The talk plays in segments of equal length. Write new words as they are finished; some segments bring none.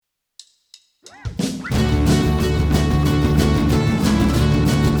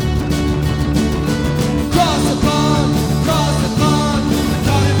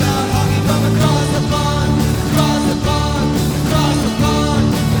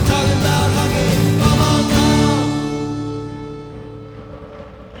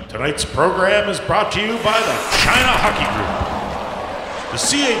Tonight's program is brought to you by the China Hockey Group. The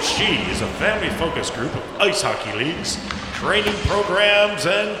CHG is a family-focused group of ice hockey leagues, training programs,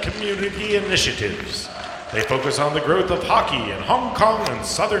 and community initiatives. They focus on the growth of hockey in Hong Kong and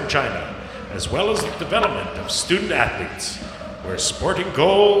southern China, as well as the development of student athletes, where sporting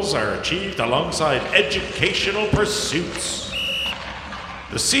goals are achieved alongside educational pursuits.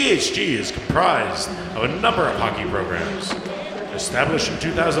 The CHG is comprised of a number of hockey programs. Established in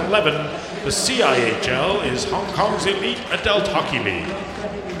 2011, the CIHL is Hong Kong's elite adult hockey league.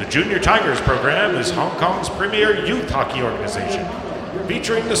 The Junior Tigers program is Hong Kong's premier youth hockey organization,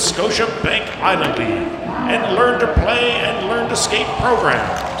 featuring the Scotia Bank Island League and Learn to Play and Learn to Skate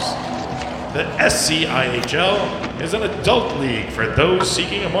programs. The SCIHL is an adult league for those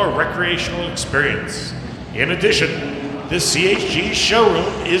seeking a more recreational experience. In addition, the CHG showroom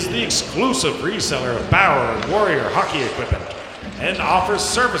is the exclusive reseller of Bauer and Warrior hockey equipment and offers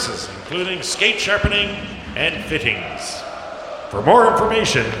services including skate sharpening and fittings. For more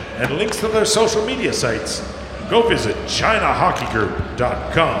information and links to their social media sites, go visit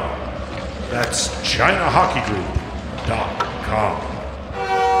ChinaHockeyGroup.com. That's ChinaHockeyGroup.com.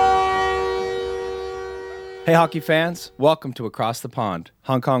 Hey hockey fans, welcome to Across the Pond,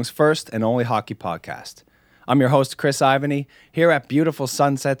 Hong Kong's first and only hockey podcast. I'm your host, Chris Ivany, here at beautiful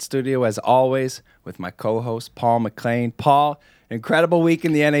Sunset Studio as always with my co-host, Paul McLean. Paul, incredible week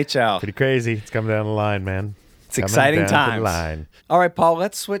in the NHL. Pretty crazy. It's coming down the line, man. It's exciting times. Line. All right, Paul,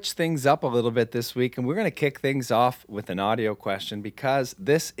 let's switch things up a little bit this week, and we're going to kick things off with an audio question because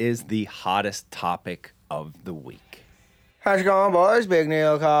this is the hottest topic of the week. How's it going, boys? Big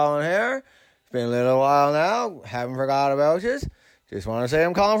Neil calling here. It's been a little while now. Haven't forgot about you. Just want to say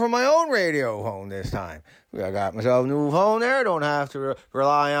I'm calling from my own radio phone this time. I got myself a new phone there. Don't have to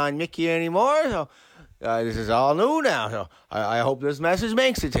rely on Mickey anymore. So this is all new now. So I hope this message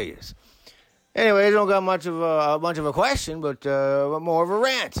makes it to you. Anyways, don't got much of a question, but more of a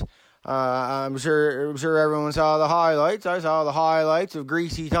rant. I'm sure everyone saw the highlights. I saw the highlights of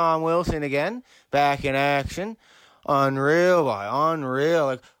Greasy Tom Wilson again, back in action. Unreal, boy, unreal.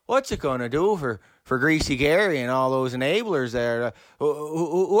 Like, what's it gonna do for Greasy Gary and all those enablers there?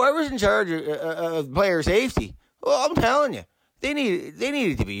 Whoever's in charge of player safety, well, I'm telling you, they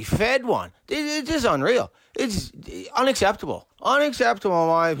needed to be fed one. It's just unreal. It's unacceptable. Unacceptable in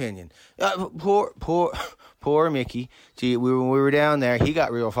my opinion. Poor Mickey. Gee, when we were down there, he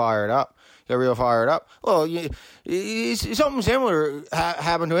got real fired up. Well, something similar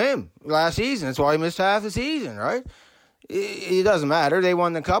happened to him last season. That's why he missed half the season, right? It doesn't matter. They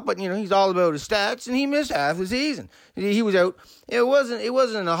won the cup, but he's all about his stats, and he missed half the season. He was out. It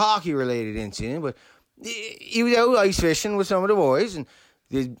wasn't a hockey related incident, but he was out ice fishing with some of the boys, and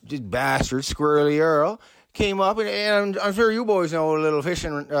this bastard Squirrely Earl came up, and I'm sure you boys know what a little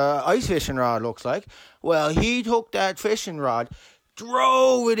ice fishing rod looks like. Well, he took that fishing rod,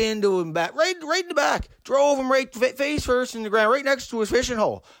 drove it into him back, right in the back, drove him right face first in the ground, right next to his fishing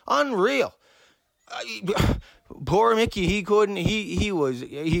hole. Unreal. Poor Mickey, he couldn't. He was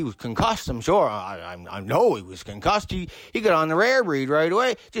concussed. I'm sure. I know he was concussed. He got on the rare breed right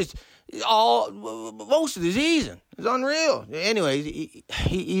away. Just most of the season. It's unreal. Anyways,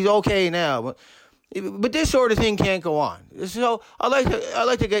 he's okay now, but this sort of thing can't go on. So I'd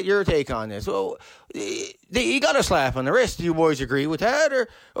like to get your take on this. So he got a slap on the wrist. Do you boys agree with that,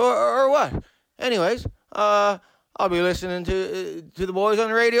 or what? Anyways, I'll be listening to the boys on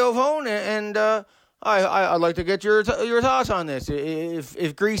the radio phone, and I'd like to get your thoughts on this.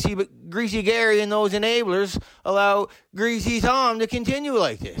 If Greasy Gary and those enablers allow Greasy Tom to continue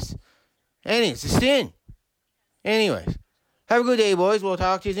like this. Anyways, it's a sin. Anyways, have a good day, boys. We'll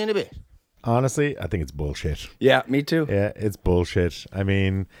talk to you in a bit. Honestly, I think it's bullshit. Yeah, me too. Yeah, it's bullshit. I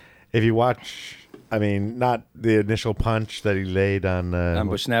mean, if you watch, not the initial punch that he laid on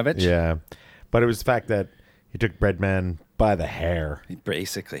Bushnevich? Yeah, but it was the fact that he took Breadman by the hair.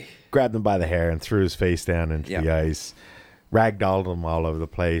 Basically. Grabbed him by the hair and threw his face down into the ice. Ragdolled him all over the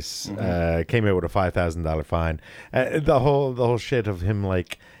place. Came out with a $5,000 fine. The whole shit of him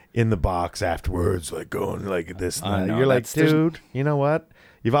like in the box afterwards, like going like this. And that. You're like, dude, you know what?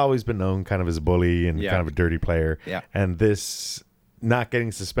 You've always been known kind of as a bully and kind of a dirty player. Yeah. And this, not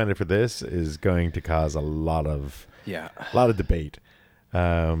getting suspended for this is going to cause a lot of debate.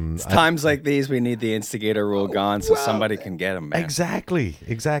 It's times like these we need the instigator rule gone so somebody can get him, man. Exactly.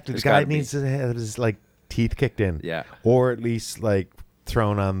 The guy needs to have his teeth kicked in. Yeah. Or at least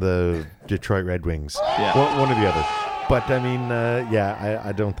thrown on the Detroit Red Wings. Yeah. One or the other. But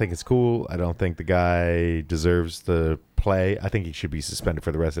I don't think it's cool. I don't think the guy deserves the play. I think he should be suspended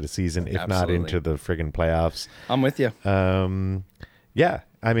for the rest of the season, if not into the friggin' playoffs. I'm with you.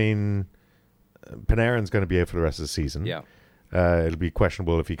 I mean, Panarin's going to be out for the rest of the season. Yeah. It'll be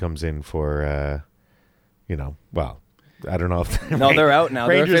questionable if he comes in for, well, I don't know if No, they're out now.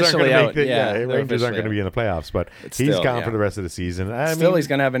 They're officially out. Rangers aren't going to be in the playoffs, but he's gone for the rest of the season. He's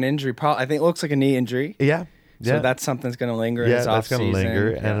going to have an injury. I think it looks like a knee injury. Yeah. So that's something that's going to linger in his that's offseason. going to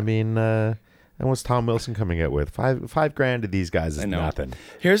linger. Yeah. And I mean, and what's Tom Wilson coming out with? $5,000 to these guys is nothing.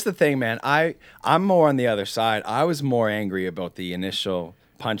 Here's the thing, man. I'm more on the other side. I was more angry about the initial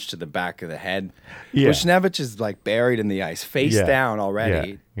punch to the back of the head. Yeah. Buchnevich is like buried in the ice, face down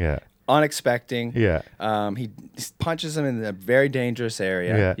already. Yeah. Unexpected. Yeah. He punches him in a very dangerous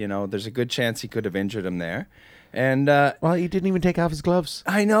area. Yeah. You know, there's a good chance he could have injured him there. And well, he didn't even take off his gloves.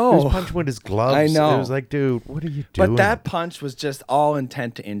 I know. He was punching with his gloves. I know. It was like, dude, what are you doing? But that punch was just all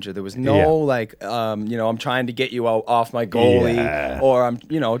intent to injure. There was no I'm trying to get you off my goalie, or I'm,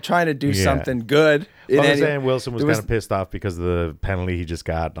 trying to do something good. Well, I'm saying Wilson was kind of pissed off because of the penalty he just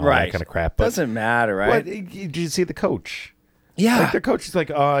got and all that kind of crap. But doesn't matter, right? Did you see the coach? Yeah. Like their coach is like,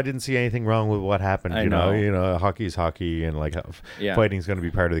 oh, I didn't see anything wrong with what happened. You know, hockey is hockey, and like fighting's going to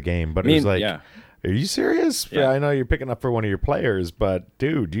be part of the game. But it was like, are you serious? Yeah. I know you're picking up for one of your players, but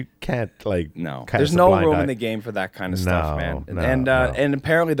dude, you can't There's no room in the game for that kind of stuff, man. And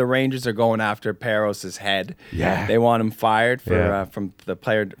apparently the Rangers are going after Parros' head. Yeah. They want him fired for from the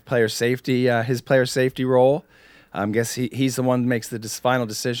player safety, his player safety role. I guess he's the one who makes the final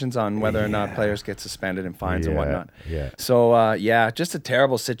decisions on whether or not players get suspended and fines and whatnot. Yeah. So just a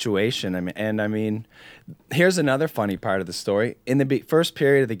terrible situation. I mean, here's another funny part of the story. In the first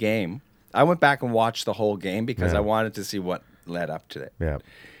period of the game, I went back and watched the whole game because I wanted to see what led up to it. Yeah.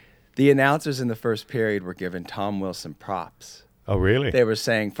 The announcers in the first period were giving Tom Wilson props. Oh, really? They were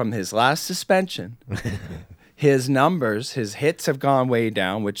saying from his last suspension, his numbers, his hits have gone way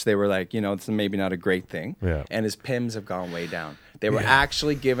down, which they were like, it's maybe not a great thing. Yeah. And his PIMs have gone way down. They were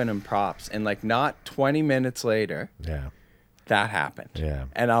actually giving him props. And like not 20 minutes later, that happened. Yeah.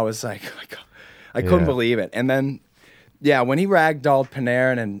 And I was like, I couldn't believe it. And then, when he ragdolled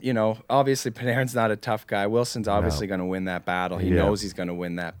Panarin, and, obviously Panarin's not a tough guy. Wilson's obviously going to win that battle. He knows he's going to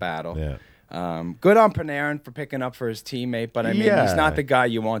win that battle. Yeah. Good on Panarin for picking up for his teammate, but I mean, he's not the guy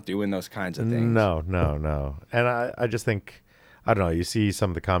you want doing those kinds of things. No. And I just think, I don't know, you see some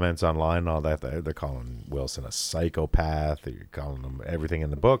of the comments online and all that, they're calling Wilson a psychopath, or you're calling him everything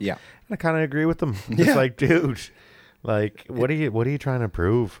in the book. Yeah. And I kind of agree with them. It's like, dude, like, what are you trying to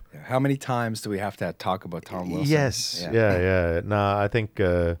prove? How many times do we have to talk about Tom Wilson? Yes. Yeah. No, I think,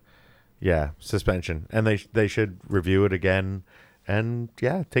 suspension. And they should review it again and,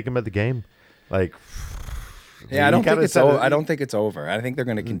 take him at the game. Like, I don't think it's over. I don't think it's over. I think they're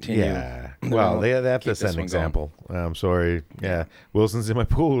going to continue. Yeah. Well, they have to set an example. I'm sorry. Yeah. Wilson's in my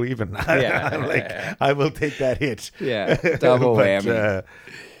pool even. I will take that hit. Yeah. Double whammy.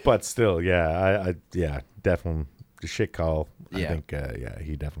 But still, I definitely shit call. Yeah. I think,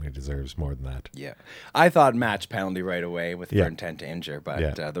 he definitely deserves more than that. Yeah. I thought match penalty right away with for intent to injure,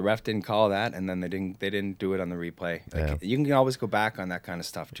 but the ref didn't call that, and then they didn't do it on the replay. You can always go back on that kind of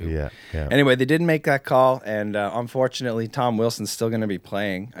stuff too. Yeah. Anyway, they didn't make that call, and unfortunately, Tom Wilson's still going to be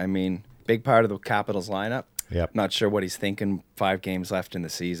playing. I mean, big part of the Capitals lineup. Yep. Not sure what he's thinking. 5 games left in the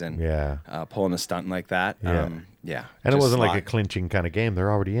season. Yeah. Pulling a stunt like that. And it wasn't like a clinching kind of game.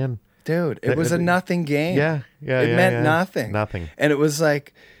 They're already in. Dude, it was a nothing game. Yeah. It meant nothing. Nothing. And it was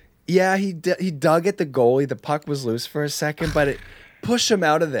like, he dug at the goalie. The puck was loose for a second, but it pushed him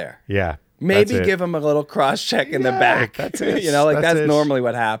out of there. Yeah. Maybe give him a little cross check in the back. That's it. That's normally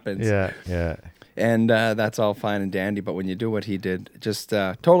what happens. Yeah. And that's all fine and dandy. But when you do what he did, just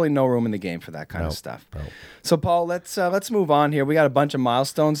totally no room in the game for that kind of stuff. Nope. So, Paul, let's move on here. We got a bunch of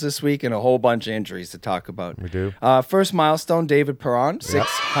milestones this week and a whole bunch of injuries to talk about. We do. First milestone, David Perron,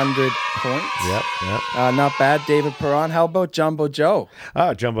 600 points. Yep. Not bad, David Perron. How about Jumbo Joe?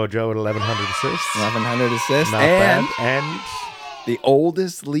 Jumbo Joe at 1,100 assists. 1,100 assists. Not bad. And the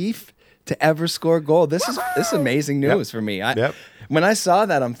oldest Leaf to ever score a goal. This is amazing news for me. When I saw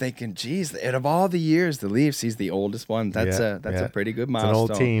that, I'm thinking, geez, out of all the years, the Leafs, he's the oldest one. That's a pretty good milestone. It's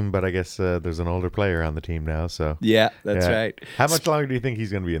an old team, but I guess there's an older player on the team now. So that's right. How much longer do you think he's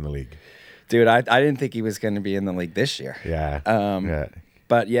going to be in the league? Dude, I didn't think he was going to be in the league this year. Yeah.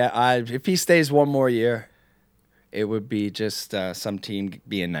 But if he stays one more year, it would be just some team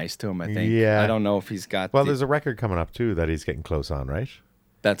being nice to him, I think. Yeah. I don't know if he's got... Well, there's a record coming up, too, that he's getting close on, right?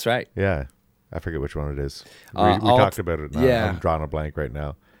 That's right. Yeah. I forget which one it is. We talked about it. Yeah. I'm drawing a blank right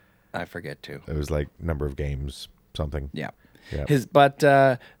now. I forget, too. It was like number of games, something. Yeah.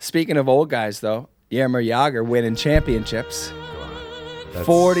 But speaking of old guys, though, Jaromir Jagr winning championships.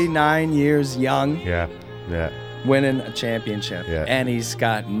 49 years young. Yeah. winning a championship, Yeah. and he's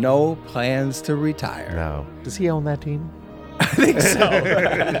got no plans to retire. No. Does he own that team? I think so.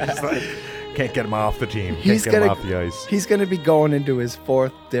 Just like, can't get him off the team. He's Can't get him gonna- off the ice. He's going to be going into his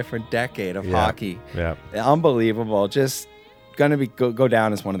 4th different decade of hockey. Yeah. Unbelievable. Just going to be go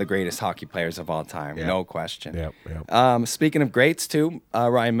down as one of the greatest hockey players of all time. Yeah. No question. Yep. Speaking of greats, too,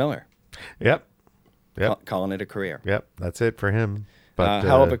 Ryan Miller. Yep. Yep. Calling it a career. Yep. That's it for him. But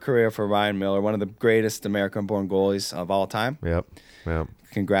Hell of a career for Ryan Miller, one of the greatest American-born goalies of all time. Yep. Yep.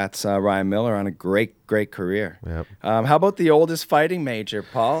 Congrats, Ryan Miller, on a great career. Yep. How about the oldest fighting major,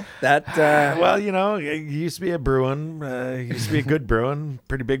 Paul? That Well, you know, he used to be a Bruin. He used to be a good Bruin,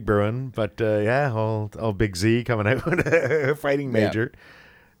 pretty big Bruin. But yeah, old Big Z coming out with a fighting major.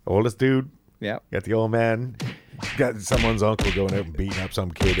 Oldest dude. yeah. Got the old man. Got someone's uncle going out and beating up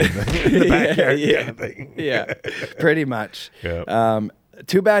some kid in the backyard. Yeah. Kind of thing. Yeah, pretty much. Yeah.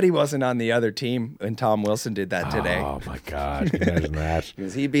 Too bad he wasn't on the other team when Tom Wilson did that today. Oh my God! Can you imagine that?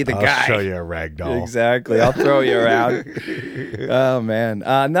 Because he'd be the I'll guy. show you a rag doll. Exactly. I'll throw you around. Oh, man.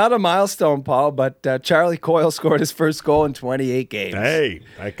 Not a milestone, Paul, but Charlie Coyle scored his first goal in 28 games. Hey,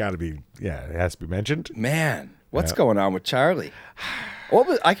 that got to be. Yeah, it has to be mentioned. Man, what's Yeah. going on with Charlie?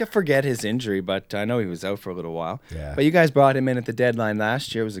 I could forget his injury, but I know he was out for a little while. Yeah. But you guys brought him in at the deadline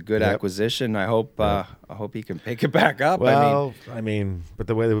last year. It was a good Yep. acquisition. I hope he can pick it back up. Well, but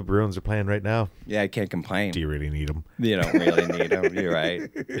the way the Bruins are playing right now, I can't complain. do you really need them? You don't really need him. You're right.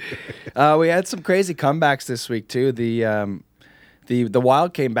 We had some crazy comebacks this week too. The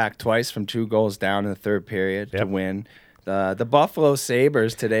Wild came back twice from 2 goals down in the third period to Yep. win. The Buffalo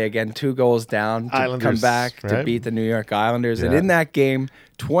Sabres today, again, 2 goals down to come Islanders, back to right? beat the New York Islanders. And Yeah. in that game,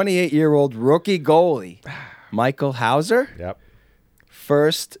 28-year-old rookie goalie Michael Hauser, Yep.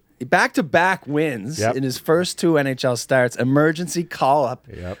 first back-to-back wins Yep. in his first 2 NHL starts, emergency call-up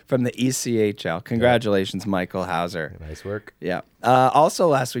Yep. from the ECHL. Congratulations, Michael Hauser. Nice work. Yeah. Also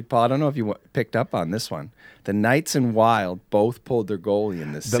last week, Paul, I don't know if you picked up on this one. The Knights and Wild both pulled their goalie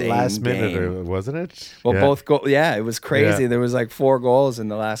in the The same last minute, game. wasn't it? Well, Yeah. both it was crazy. Yeah. There was like 4 goals in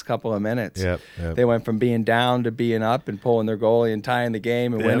the last couple of minutes. Yep, yep. They went from being down to being up and pulling their goalie and tying the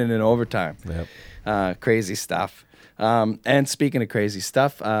game and Yep. winning in overtime. Yep. Crazy stuff. And speaking of crazy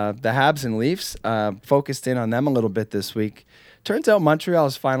stuff, the Habs and Leafs focused in on them a little bit this week. Turns out Montreal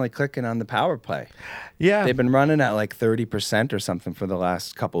is finally clicking on the power play. Yeah. They've been running at like 30% or something for the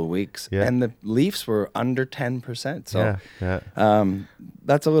last couple of weeks. Yeah. And the Leafs were under 10%. So Yeah.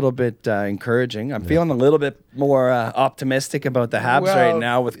 that's a little bit encouraging. I'm feeling a little bit more optimistic about the Habs right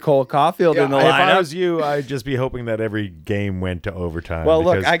now with Cole Caulfield in the if I lineup. was you, I'd just be hoping that every game went to overtime. Well,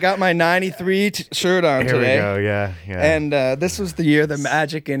 look, because- I got my 93 shirt on here today. we go. Yeah. Yeah. And this was the year the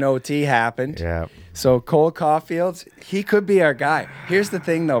magic in OT happened. yeah. So Cole Caulfield, he could be our guy. Here's the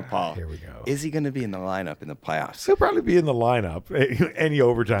thing, though, Paul. Here we go. Is he going to be in the lineup in the playoffs? He'll probably be in the lineup. Any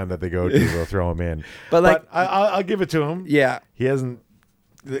overtime that they go to, they'll throw him in. But, like- I'll give it to him. Yeah. He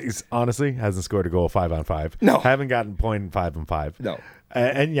honestly hasn't scored a goal 5-on-5. No. Haven't gotten point in 5-on-5. No.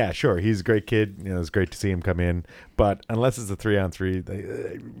 And yeah, sure, he's a great kid. You know, it's great to see him come in. But unless it's a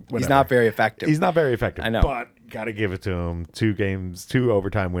 3-on-3, He's not very effective. He's not very effective. I know. But gotta give it to him. 2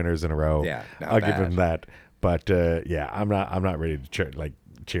 overtime winners in a row. Yeah, not I'll give bad. him that. But yeah, I'm not ready to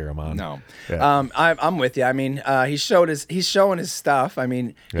cheer him on. No, Yeah. I'm with you. I mean, he's showing his stuff. I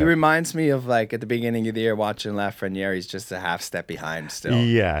mean, he Yeah. reminds me of like at the beginning of the year watching Lafreniere. He's just a half step behind still.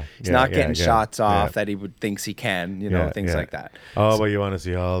 Yeah, he's not getting shots off yeah. that he thinks he can. You know, things like that. Oh, but you want to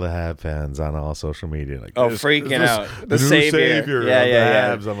see all the Hab fans on all social media, like Freaking out. The new savior. of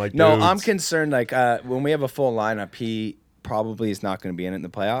Yeah. the Habs. I'm like, no, dudes. I'm concerned. Like when we have a full lineup, he probably is not going to be in it in the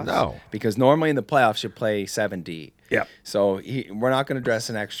playoffs. No. Because normally in the playoffs you play 7D. Yep. So we're not going to dress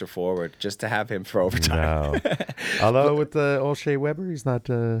an extra forward just to have him for overtime. No. Although with the old Shea Weber, he's not.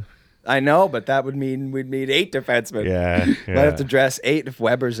 I know, but that would mean we'd need 8 defensemen. Yeah. Might have to dress 8 if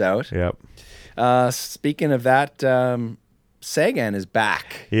Weber's out. Yep. Speaking of that, Sagan is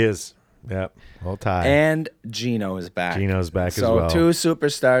back. He is. Yep. All tied. And Gino is back. Gino's back as so well. 2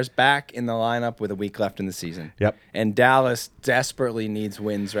 superstars back in the lineup with a week left in the season. Yep. And Dallas desperately needs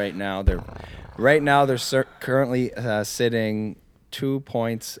wins right now. They're currently sitting 4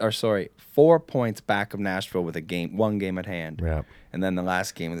 points back of Nashville with one game at hand. Yep. And then the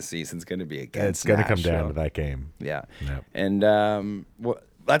last game of the season is going to be against It's going to come down Nashville. to that game. Yeah. Yep. And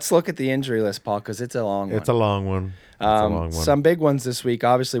let's look at the injury list, Paul, because it's a long one. It's a long one. It's a long one. Some big ones this week.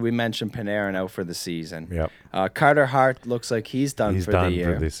 Obviously, we mentioned Panarin out for the season. Yep. Carter Hart looks like he's done He's for done the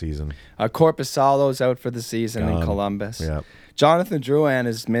year. for this season. Korpisalo's out for the season in Gone. Columbus. Yep. Jonathan Drouin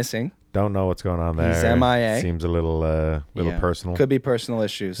is missing. Don't know what's going on there. He's MIA. Seems a little personal. Could be personal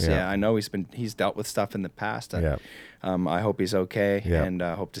issues. Yeah. Yeah, I know he's dealt with stuff in the past. Yeah. I hope he's okay, Yeah. and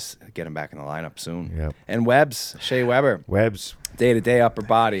hope to get him back in the lineup soon. Yeah. And Shea Weber, Webbs. day-to-day upper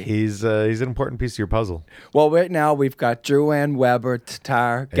body. He's an important piece of your puzzle. Well, right now we've got Drouin, Weber,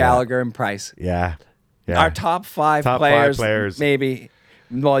 Tatar, Gallagher, and Price. Yeah. Our top five players, maybe.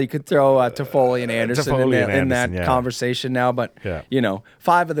 Well, you could throw Toffoli and Anderson in that conversation now, but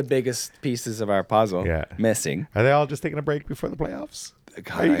 5 of the biggest pieces of our puzzle missing. Are they all just taking a break before the playoffs?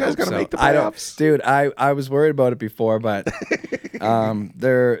 God, Are you guys going to make the playoffs? Dude, I was worried about it before, but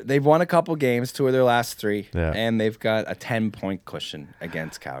they've won a couple games, 2 of their last 3, and they've got a 10-point cushion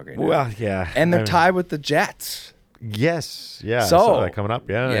against Calgary now. Well, yeah. And they're tied with the Jets. Yes. Yeah. So that coming up.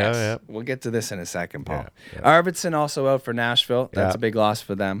 Yeah. We'll get to this in a second, Paul. Yeah. Arvidsson also out for Nashville. That's a big loss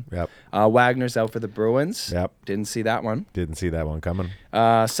for them. Yep. Wagner's out for the Bruins. Yep. Didn't see that one. Didn't see that one coming.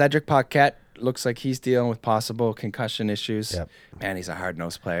 Cedric Paquette looks like he's dealing with possible concussion issues. Yep. Man, he's a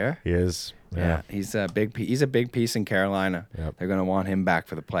hard-nosed player. He is. Yeah, he's a big piece in Carolina. Yep. They're going to want him back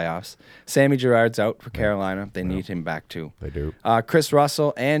for the playoffs. Sammy Girard's out for Carolina. They need him back too. They do. Chris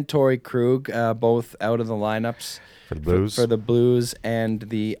Russell and Torrey Krug both out of the lineups for the Blues. For the Blues and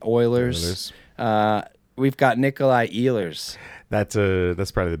the Oilers. We've got Nikolai Ehlers. That's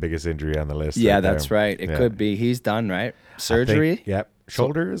probably the biggest injury on the list. Yeah, that's right. It could be. He's done, right? Surgery? Yep.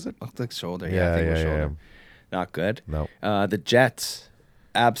 Shoulder, is it? Looks like shoulder. Yeah, I think it was shoulder. Not good. No. The Jets,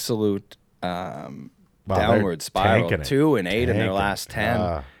 absolute downward spiral. 2-8 in their last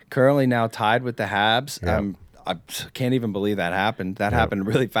 10. Currently now tied with the Habs. Yep. I can't even believe that happened. That happened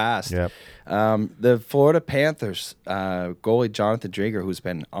really fast. Yep. The Florida Panthers goalie Jonathan Drieger, who's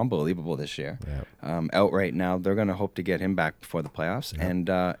been unbelievable this year, out right now. They're going to hope to get him back before the playoffs.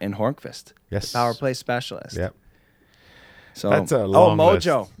 Yep. And Hornqvist, the power play specialist. Yep. So that's a long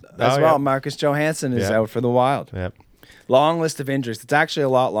Mojo list. as well. Marcus Johansson is out for the Wild. Yep. Long list of injuries. It's actually a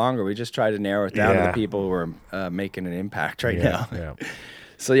lot longer. We just tried to narrow it down to the people who are making an impact right now. Yeah.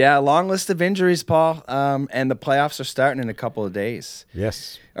 So, long list of injuries, Paul. And the playoffs are starting in a couple of days.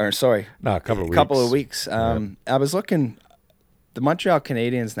 Yes. Or, sorry. No, a couple of weeks. Couple of weeks. I was looking, the Montreal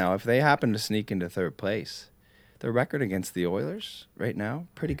Canadiens now, if they happen to sneak into third place, their record against the Oilers right now,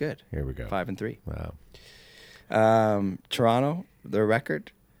 pretty good. Here we go. 5-3. Wow. Toronto, their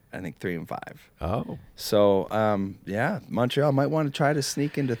record, I think 3-5. Oh. So, Montreal might want to try to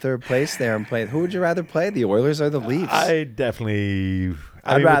sneak into third place there and play. Who would you rather play, the Oilers or the Leafs? I definitely.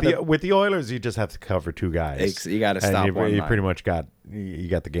 I'd rather with the Oilers, you just have to cover 2 guys. You got to stop one. You pretty much got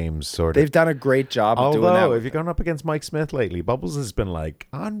the games sorted. They've done a great job of doing that. Although, if you're going up against Mike Smith lately, Bubbles has been like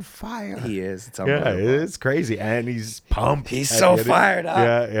on fire. He is. It's unbelievable. Yeah, it's crazy, and he's pumped. He's so fired up.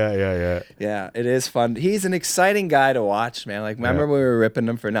 Yeah. Yeah, it is fun. He's an exciting guy to watch, man. Like, remember we were ripping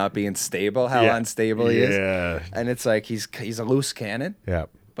him for not being stable? How unstable he is. Yeah. And it's like he's a loose cannon. Yeah.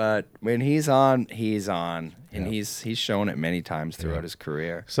 But when he's on, and he's shown it many times throughout his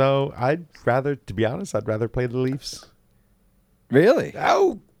career. So to be honest, I'd rather play the Leafs. Really?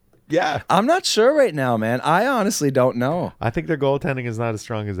 Oh, yeah. I'm not sure right now, man. I honestly don't know. I think their goaltending is not as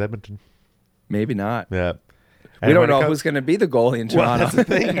strong as Edmonton. Maybe not. Yeah. We don't know who's going to be the goalie in Toronto. Well, that's the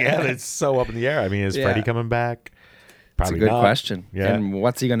thing. Yeah, it's so up in the air. I mean, is Freddie coming back? That's a good question. Yeah. And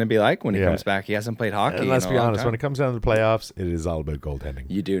what's he going to be like when he comes back? He hasn't played hockey. And let's be honest, when it comes down to the playoffs, it is all about goaltending.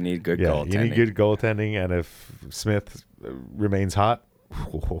 You do need good goaltending. You need good goaltending, and if Smith remains hot,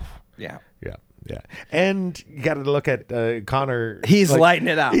 yeah. And you got to look at Connor. He's lighting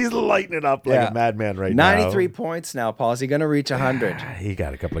it up. He's lighting it up like a madman right now. 93 points now, Paul. Is he going to reach 100? He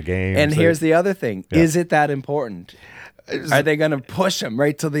got a couple of games. And here's the other thing. Yeah. Is it that important? Are they going to push him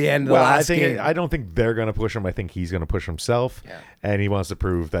right to the end of the last game? I don't think they're going to push him. I think he's going to push himself. Yeah. And he wants to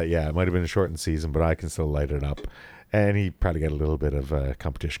prove that, it might have been a shortened season, but I can still light it up. And he probably got a little bit of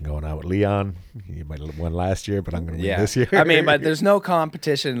competition going on with Leon. He might have won last year, but I'm going to win this year. I mean, but there's no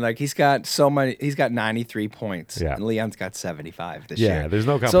competition. Like, he's got 93 points. Yeah. And Leon's got 75 this year. Yeah, there's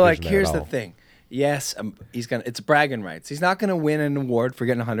no competition. So, like, here's the thing. Yes, it's bragging rights. He's not going to win an award for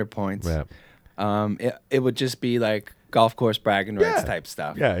getting 100 points. Yeah. It would just be like golf course bragging rights type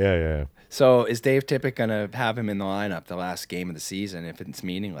stuff. Yeah. So is Dave Tippett going to have him in the lineup the last game of the season if it's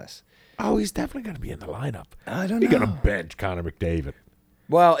meaningless? Oh, he's definitely going to be in the lineup. I don't know. He's going to bench Connor McDavid.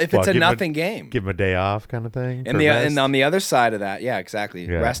 Well, if it's a nothing game. Give him a day off kind of thing. And on the other side of that, exactly.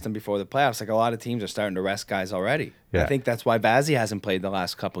 Rest him before the playoffs. Like, a lot of teams are starting to rest guys already. I think that's why Vazzy hasn't played the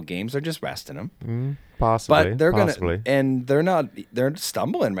last couple games. They're just resting him. Possibly. But they're possibly. gonna, and they're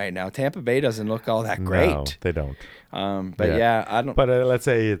stumbling right now. Tampa Bay doesn't look all that great. No, they don't. But yeah, I don't. But let's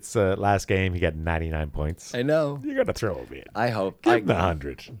say it's last game. He got 99 points. I know. You're gonna throw him in. I hope. Give him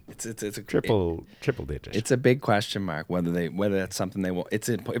 100. It's a Triple digit. It's a big question mark whether that's something they will.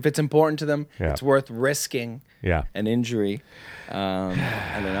 If it's important to them, Yeah. it's worth risking. Yeah. An injury.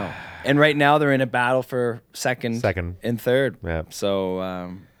 I don't know. And right now they're in a battle for second and third. Yeah. So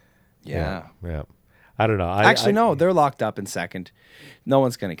Yeah. I don't know. Actually, no, they're locked up in second. No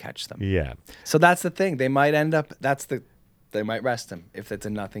one's going to catch them. Yeah. So that's the thing. They might end up. They might rest him if it's a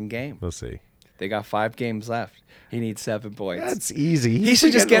nothing game. We'll see. They got 5 games left. He needs 7 points. That's easy. He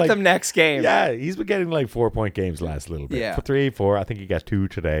should just get them next game. Yeah, he's been getting like 4-point games last little bit. Yeah. 3, 4. I think he got 2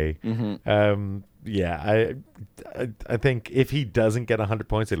 today. Yeah, I think if he doesn't get 100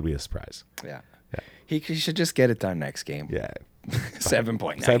 points, it'll be a surprise. Yeah. He should just get it done next game. Yeah. 7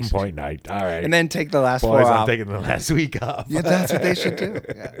 point night. 7 point night. All right. And then take the last Boys, 4 I'm off. taking the last week off. Yeah, that's what they should do.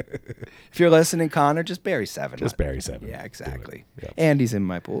 Yeah. If you're listening, Connor, just bury 7. Just bury 7. Yeah, exactly. Yep. Andy's in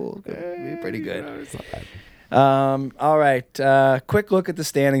my pool. Be pretty good. It's not bad. All right. Quick look at the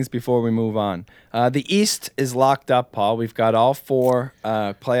standings before we move on. The East is locked up, Paul. We've got all 4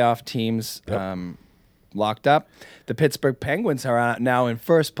 playoff teams locked up. The Pittsburgh Penguins are now in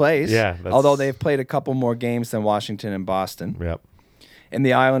first place. Yeah, although they've played a couple more games than Washington and Boston. Yep. And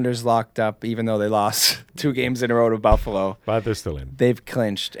the Islanders locked up, even though they lost 2 games in a row to Buffalo. But they're still in. They've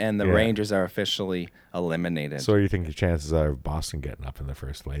clinched, and the Yeah. Rangers are officially eliminated. So what do you think the chances are of Boston getting up in the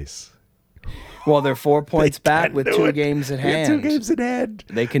first place? Well, they're 4 points back can with do 2 it. games at They got hand. 2 games in hand.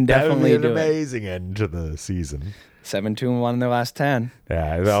 They can That would definitely be an do it. amazing end to the season. 7-2-1 in their last 10.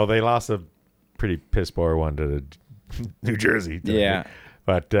 Yeah, well, they lost a pretty piss poor one to New Jersey. Yeah.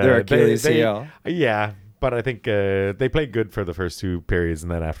 But Their Achilles they, heel. Yeah, but I think they played good for the first 2 periods,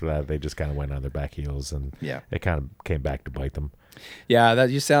 and then after that, they just kind of went on their back heels, and it kind of came back to bite them. Yeah,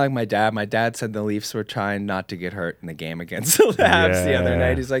 that you sound like my dad. My dad said the Leafs were trying not to get hurt in the game against the Habs the other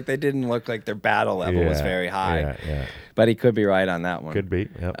night. He's like, they didn't look like their battle level was very high. Yeah. But he could be right on that one. Could be.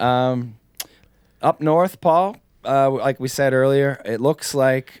 Yep. Up north, Paul, like we said earlier, it looks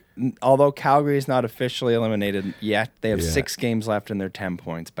like, although Calgary is not officially eliminated yet, they have 6 games left and they're 10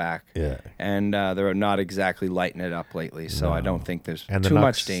 points back. Yeah. And they're not exactly lighting it up lately, so I don't think there's And too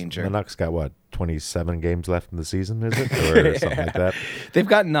much danger. The Nucks got, what, 27 games left in the season, is it? Or something like that? They've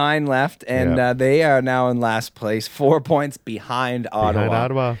got 9 left, and they are now in last place, 4 points behind Ottawa. Behind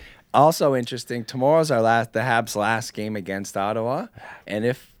Ottawa. Also interesting, tomorrow's the Habs' last game against Ottawa, and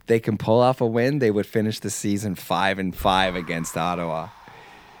if they can pull off a win, they would finish the season 5-5 against Ottawa.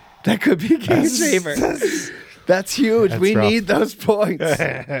 That could be a game saver. That's huge. We rough. need those points.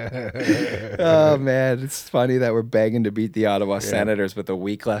 Oh man, it's funny that we're begging to beat the Ottawa Senators with a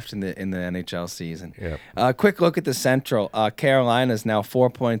week left in the NHL season. Yep. Quick look at the Central. Carolina's now 4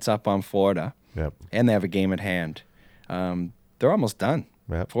 points up on Florida, Yep. and they have a game at hand. They're almost done.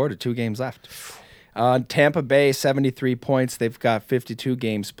 Yep. 4 to 2 games left. Tampa Bay 73 points. They've got 52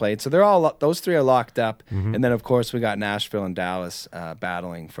 games played, so those 3 are locked up. And then of course we got Nashville and Dallas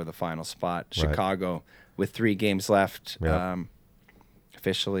battling for the final spot. Right. Chicago with 3 games left, Yep.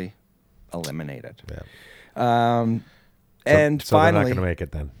 officially eliminated. Yeah. And So finally, they're not going to make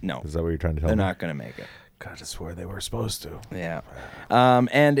it then? No. Is that what you're trying to tell they're me? not going to make it. God, I swear they were supposed to. Yeah.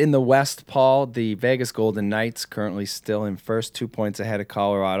 And in the West, Paul, the Vegas Golden Knights currently still in first, 2 points ahead of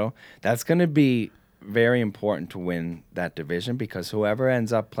Colorado. That's going to be very important to win that division because whoever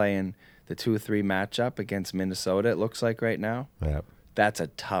ends up playing the 2-3 matchup against Minnesota, it looks like right now, Yeah. that's a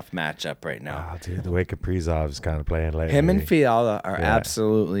tough matchup right now. Oh, dude, the way Kaprizov's kind of playing lately. Him and Fiala are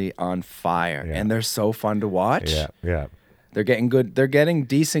absolutely on fire, Yeah. and they're so fun to watch. Yeah. They're getting good. They're getting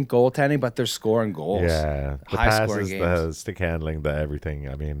decent goaltending, but they're scoring goals. Yeah. The High-scoring passes, games. the stick handling, the everything.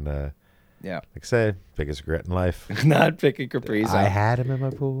 I mean, Yeah. like I say, biggest regret in life. Not picking Kaprizov. I had him in my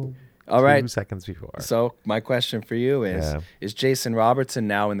pool. All right. 2 seconds before. So my question for you is: Yeah. Is Jason Robertson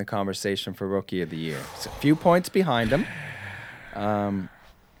now in the conversation for Rookie of the Year? He's a few points behind him.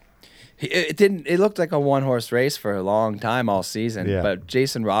 It looked like a 1-horse race for a long time all season. Yeah. But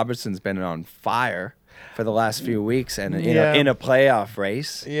Jason Robertson's been on fire for the last few weeks, and Yeah. in a playoff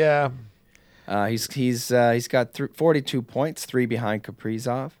race, Yeah. he's got 42 points, 3 behind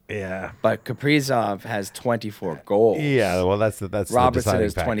Kaprizov. Yeah. But Kaprizov has 24 goals. Yeah. Well, that's the Robertson deciding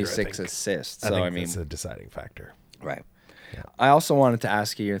has factor, 26 I think. assists. I So think I mean, that's a deciding factor. right. I also wanted to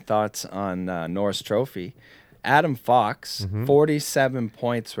ask you your thoughts on Norris Trophy. Adam Fox, 47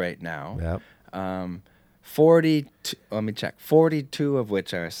 points right now. Yep. 42. Let me check. 42 of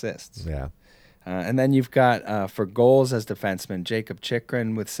which are assists. Yeah. And then you've got for goals as defenseman, Jacob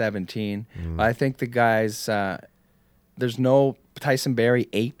Chikrin with 17. I think the guys, there's no Tyson Barrie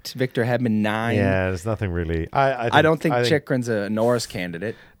 8, Victor Hedman 9. Yeah, there's nothing really. I don't think Chikrin's a Norris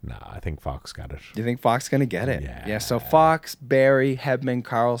candidate. No, I think Fox got it. Do you think Fox going to get it? Yeah. So Fox, Barrie, Hedman,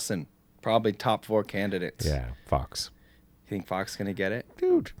 Carlson, probably top 4 candidates. Yeah, Fox. You think Fox going to get it?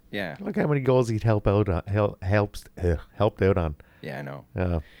 Dude, Yeah. look how many goals he'd helped out on. Yeah, I know.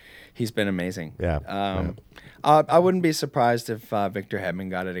 Yeah. He's been amazing. Yeah. I wouldn't be surprised if Victor Hedman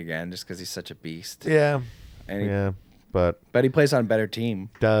got it again just because he's such a beast. Yeah. And he, Yeah. But he plays on a better team.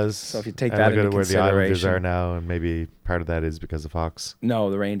 does. So if you take and that look into at where the Islanders consideration. are now, and maybe part of that is because of Fox. No,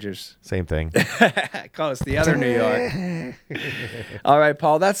 the Rangers. Same thing. Close, the other New York. All right,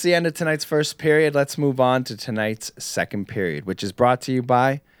 Paul, that's the end of tonight's first period. Let's move on to tonight's second period, which is brought to you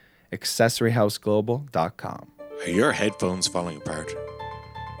by AccessoryHouseGlobal.com. Are your headphones falling apart?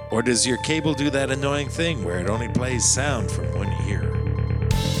 Or does your cable do that annoying thing where it only plays sound from one ear?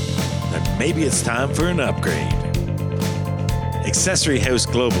 Then maybe it's time for an upgrade. Accessory House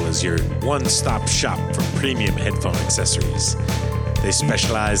Global is your one-stop shop for premium headphone accessories. They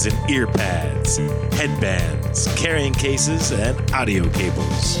specialize in ear pads, headbands, carrying cases, and audio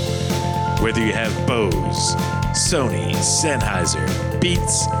cables. Whether you have Bose, Sony, Sennheiser,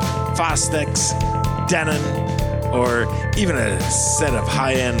 Beats, Fostex, Denon, or even a set of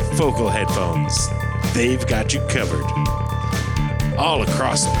high-end focal headphones, they've got you covered. All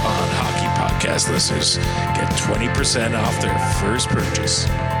across the pond, hockey podcast listeners get 20% off their first purchase.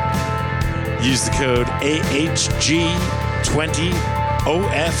 Use the code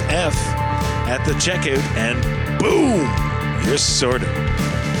AHG20OFF at the checkout and boom, you're sorted.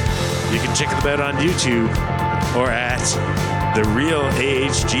 You can check them out on YouTube or at The Real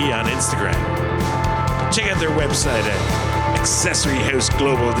AHG on Instagram. Check out their website at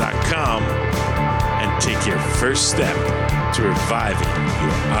AccessoryHouseGlobal.com and take your first step to reviving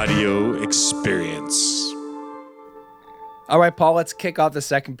your audio experience. All right, Paul, let's kick off the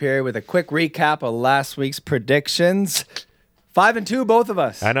second period with a quick recap of last week's predictions. 5-2, both of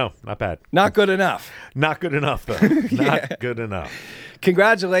us. I know, not bad. Not good enough. Not good enough, though. Not good enough.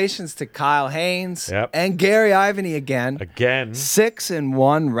 Congratulations to Kyle Haynes and Gary Ivany again.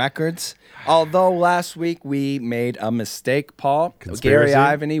 6-1 records. Although last week we made a mistake, Paul. Conspiracy?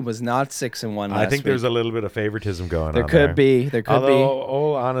 Gary Ivany was not 6-1 last week. I think there's a little bit of favoritism going on There could be.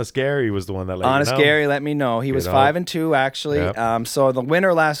 Although, Honest Gary was the one that let Honest you know. Gary let me know. He was 5-2, actually. Yep. So the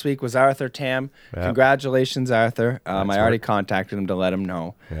winner last week was Arthur Tam. Yep. Congratulations, Arthur. I already contacted him to let him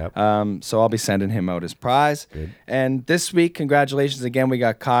know. Yep. So I'll be sending him out his prize. Good. And this week, congratulations again. We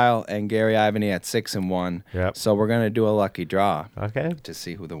got Kyle and Gary Ivany at 6-1. Yep. So we're going to do a lucky draw to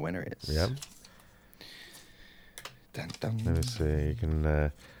see who the winner is. Yep. Dun, dun. Let me see. You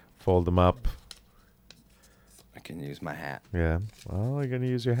can fold them up. I can use my hat. Yeah. Well, you're going to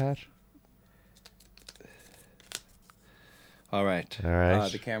use your hat? All right. All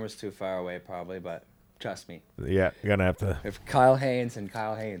right. The camera's too far away, probably, but trust me. Yeah, you're going to have to. If Kyle Haynes and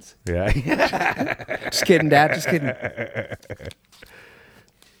Kyle Haynes. Yeah. Just kidding, Dad. Just kidding.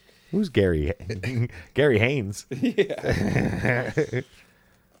 Who's Gary? Gary Haynes. Yeah.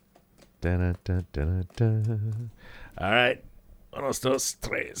 Dun, dun, dun, dun. All right. 1, 2,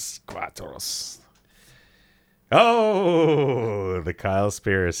 3, 4. Oh, the Kyle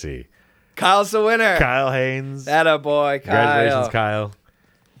Spiracy. Kyle's the winner. Kyle Haynes. Atta boy, Kyle. Congratulations, Kyle.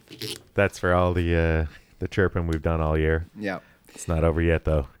 That's for all the chirping we've done all year. Yeah. It's not over yet,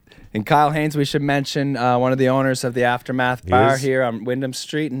 though. And Kyle Haynes, we should mention, one of the owners of the Aftermath Bar is. here on Wyndham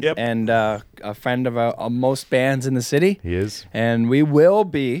Street, and, Yep. and a friend of most bands in the city. He is. And we will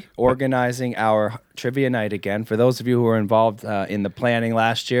be organizing our trivia night again. For those of you who were involved in the planning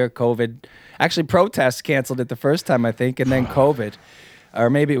last year, COVID, actually protests canceled it the first time, I think, and then COVID. Or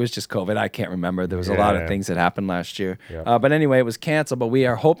maybe it was just COVID. I can't remember. There was a lot of things that happened last year. Yep. But anyway, it was canceled. But we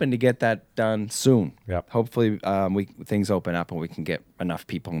are hoping to get that done soon. Yep. Hopefully, things open up and we can get enough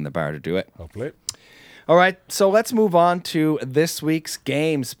people in the bar to do it. Hopefully. All right. So let's move on to this week's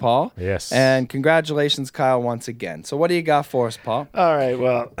games, Paul. Yes. And congratulations, Kyle, once again. So what do you got for us, Paul? All right.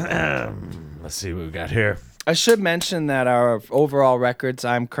 Well, let's see what we got here. I should mention that our overall records,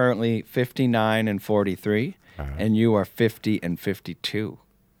 I'm currently 59-43. And you are 50-52.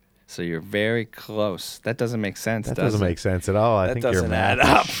 So you're very close. That doesn't make sense, That does doesn't it? make sense at all. I That think your doesn't math add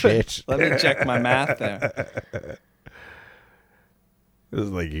up. is shit. Let me check my math there. This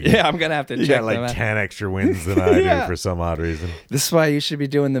is like Yeah, I'm going to have to you check got my like math. 10 extra wins than I Yeah. do for some odd reason. This is why you should be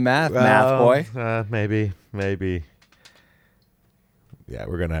doing the math, math boy. Maybe. Yeah,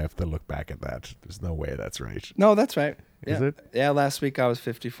 we're going to have to look back at that. There's no way that's right. No, that's right. Is yeah. it? Yeah, last week I was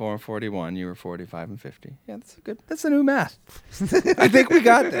 54 and 41. You were 45 and 50. Yeah, that's good. That's a new math. I think we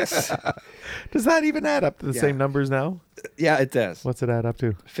got this. Does that even add up to the Yeah. same numbers now? Yeah, it does. What's it add up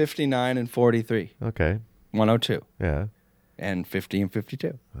to? 59 and 43. Okay. 102. Yeah. And 50 and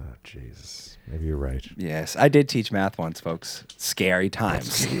 52. Oh, Jesus. Maybe you're right. Yes, I did teach math once, folks. Scary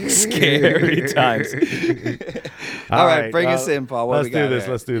times. Scary times. All right, bring us in, Paul. What Let's we got do this.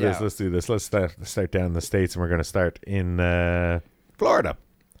 there? Let's do this. Yeah. Let's do this. Let's start down in the States, and we're going to start in Florida.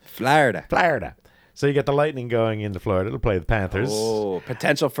 Florida. So you get the Lightning going into Florida to play the Panthers. Oh,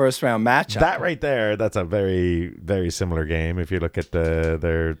 potential first round matchup. That right there, that's a very, very similar game. If you look at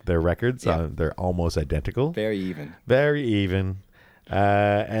their records, Yeah. they're almost identical. Very even. Very even.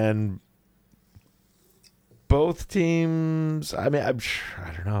 And both teams, I mean, I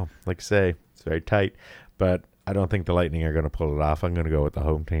don't know. Like I say, it's very tight. But I don't think the Lightning are going to pull it off. I'm going to go with the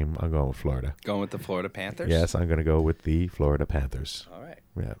home team. I'm going with Florida. Going with the Florida Panthers? Yes, I'm going to go with the Florida Panthers. All right.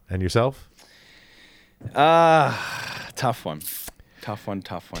 Yeah. And yourself? Tough one. Tough one.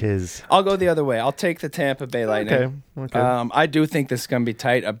 Tis. I'll go the other way. I'll take the Tampa Bay Lightning. Okay. I do think this is going to be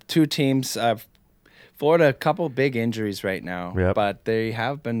tight. Two teams. Florida, a couple big injuries right now, Yep. but they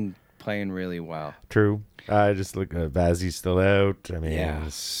have been playing really well. True. I just look at Vazzy's still out. I mean, Yeah.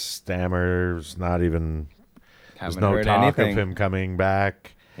 Stammer's not even. There's Haven't no heard talk anything. of him coming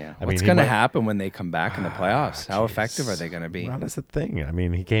back. Yeah. I What's mean, he going to might- happen when they come back in the playoffs? How Jeez. effective are they going to be? Well, that's the thing. I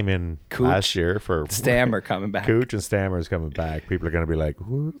mean, he came in Cooch, last year for Stammer coming back. Cooch and Stammer's coming back. People are going to be like,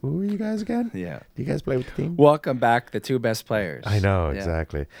 who are you guys again? Yeah. Do you guys play with the team? Welcome back, the two best players. I know, Yeah.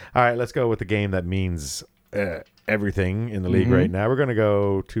 exactly. All right, let's go with the game that means everything in the league Mm-hmm. right now. We're going to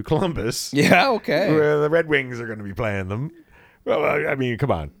go to Columbus, Yeah, okay. where the Red Wings are going to be playing them. Well, I mean, come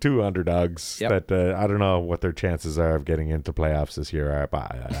on, two underdogs. Yep. That I don't know what their chances are of getting into playoffs this year are,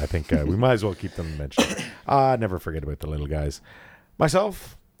 but I think we might as well keep them mentioned. Never forget about the little guys.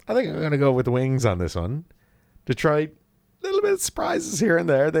 Myself, I think I'm going to go with the Wings on this one. Detroit, a little bit of surprises here and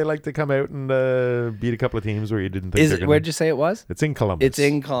there. They like to come out and beat a couple of teams where you didn't think Is they're it? going Where'd you say it was? It's in Columbus. It's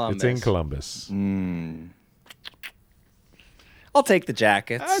in Columbus. It's in Columbus. I'll take the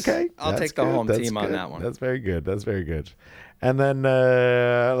Jackets. Okay. I'll that's take the good. home That's team on good. that one. That's very good. That's very good. And then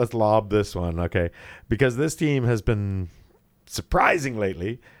let's lob this one, okay? Because this team has been surprising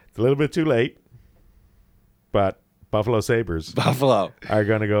lately. It's a little bit too late, but Buffalo Sabres Buffalo. are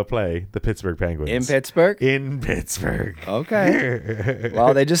going to go play the Pittsburgh Penguins. In Pittsburgh? In Pittsburgh. Okay.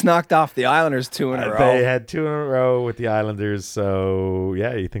 Well, they just knocked off the Islanders 2 in a row. They had 2 in a row with the Islanders, so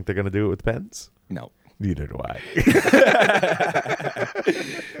yeah, you think they're going to do it with the Pens? No. Neither do I.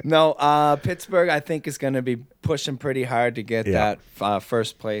 No, Pittsburgh, I think, is going to be pushing pretty hard to get Yeah. that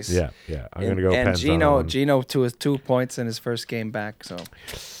first place. Yeah. I'm going to go And Pens on that one. Gino to his 2 points in his first game back. So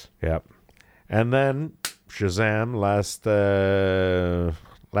Yep. And then Shazam,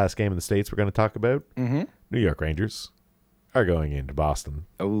 last game in the States we're going to talk about. Mm-hmm. New York Rangers are going into Boston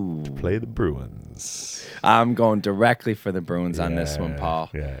ooh, to play the Bruins. I'm going directly for the Bruins on this one, Paul.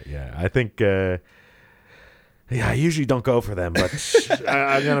 Yeah. I think, I usually don't go for them, but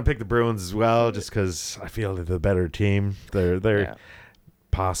I'm going to pick the Bruins as well just because I feel they're the better team. They're Yeah.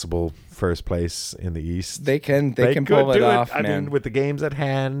 possible first place in the East. They can could pull it do off, I man. mean, with the games at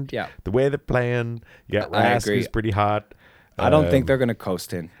hand, Yeah. the way they're playing, you got I Rask, agree. who's pretty hot. I don't think they're going to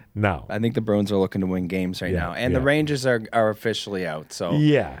coast in. No. I think the Bruins are looking to win games right Yeah, now. And the yeah. Rangers are officially out. So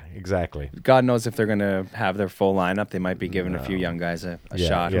Yeah, exactly. God knows if they're going to have their full lineup. They might be giving a few young guys a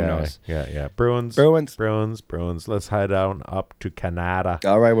shot. Yeah, Who knows? Yeah. Bruins. Let's head down up to Canada.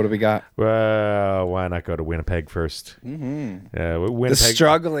 All right, what do we got? Well, why not go to Winnipeg first? Mm-hmm. Yeah, The Winnipeg.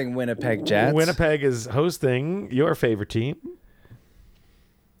 struggling Winnipeg Jets. Winnipeg is hosting your favorite team.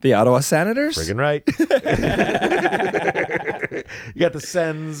 The Ottawa Senators. Friggin' right. You got the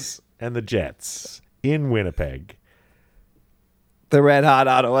Sens and the Jets in Winnipeg. The red hot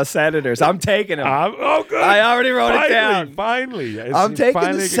Ottawa Senators. I'm taking them. Oh, good. I already wrote it down. Finally. I'm taking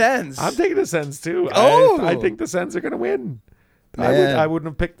the Sens. I'm taking the Sens, too. Oh. I think the Sens are going to win. Man. I wouldn't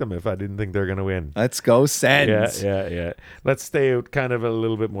have picked them if I didn't think they're going to win. Let's go Sens. Yeah. Let's stay out kind of a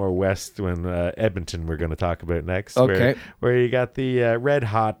little bit more west when Edmonton we're going to talk about next. Okay. Where you got the red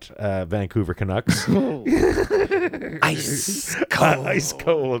hot Vancouver Canucks. Ice cold. Ice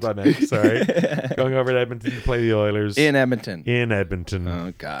cold, I meant. Sorry. Going over to Edmonton to play the Oilers. In Edmonton. In Edmonton.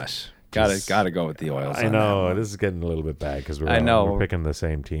 Oh gosh. Gotta go with the Oils. I on that know. one. This is getting a little bit bad because I know. we're picking the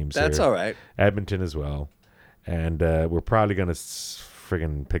same teams That's here. all right. Edmonton as well. And we're probably going to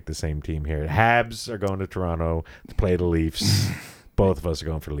friggin' pick the same team here. Habs are going to Toronto to play the Leafs. Both of us are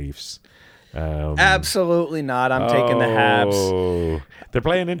going for Leafs. Absolutely not. I'm taking the Habs. Oh, they're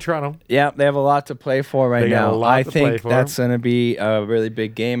playing in Toronto. Yeah, they have a lot to play for right They got now. a lot I to play think for. that's going to be a really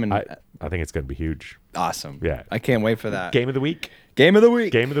big game and I think it's going to be huge. awesome. Yeah. I can't wait for that. Game of the week. Game of the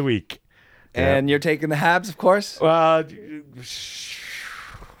week. Game of the week. And you're taking the Habs, of course? Well,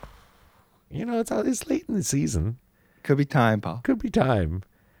 it's late in the season. Could be time, Paul. Could be time.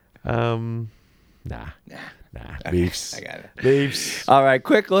 Nah. Leafs. I got it. Leafs. All right,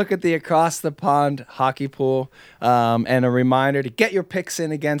 quick look at the Across the Pond hockey pool, and a reminder to get your picks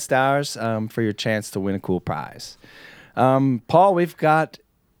in against ours for your chance to win a cool prize. Paul, we've got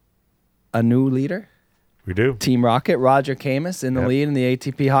a new leader. We do. Team Rocket, Roger Camus in the lead in the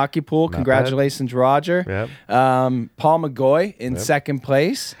ATP hockey pool. Congratulations, Roger. Yep. Paul McGoy in second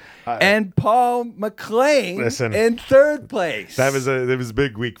place. And Paul McLean Listen. in third place. It was a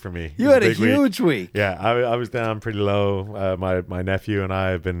big week for me. You had a huge week. Yeah, I was down pretty low. My nephew and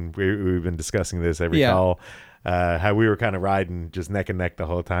I we've been discussing this every call. How we were kind of riding just neck and neck the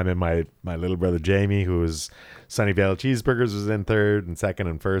whole time. And my little brother Jamie, who was Sunnyvale Cheeseburgers, was in third and second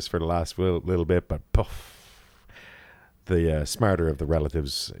and first for the last little bit. But the smarter of the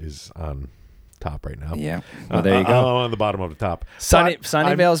relatives is on top right now. Yeah. Well, there you go. I'm on the bottom of the top.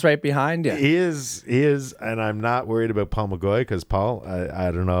 Sunnyvale's right behind you. He is, and I'm not worried about Paul McGoy because Paul,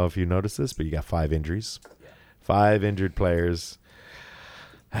 I don't know if you noticed this, but you got 5 injuries. 5 injured players.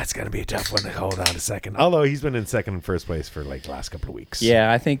 That's going to be a tough one to hold on to second. Although he's been in second and first place for like the last couple of weeks.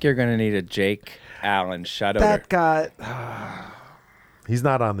 Yeah, I think you're going to need a Jake Allen shutout. That guy, he's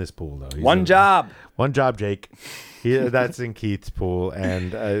not on this pool though. One job, Jake. That's in Keith's pool,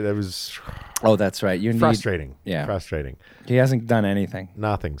 and that was that's right. You frustrating. Yeah, frustrating. He hasn't done anything.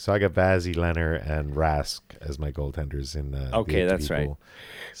 Nothing. So I got Vazzy, Leonard, and Rask as my goaltenders in the Okay, ATP that's right. pool.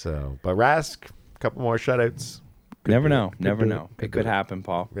 So, but Rask, a couple more shutouts. Never know. It could happen,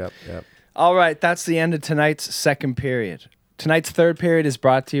 Paul. Yep. All right, that's the end of tonight's second period. Tonight's third period is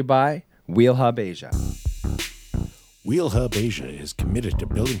brought to you by Wheel Hub Asia. Wheel Hub Asia is committed to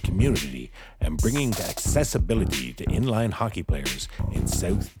building community and bringing accessibility to inline hockey players in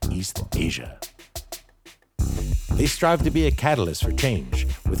Southeast Asia. They strive to be a catalyst for change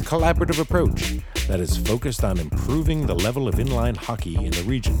with a collaborative approach that is focused on improving the level of inline hockey in the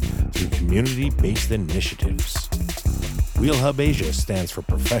region through community-based initiatives. Wheel Hub Asia stands for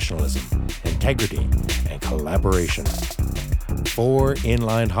professionalism, integrity, and collaboration. For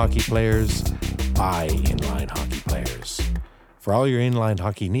inline hockey players, by inline hockey players. For all your inline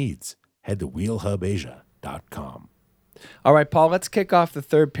hockey needs, head to wheelhubasia.com. All right, Paul, let's kick off the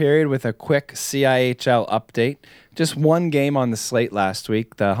third period with a quick CIHL update. Just one game on the slate last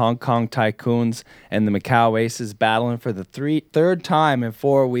week. The Hong Kong Tycoons and the Macau Aces battling for the third time in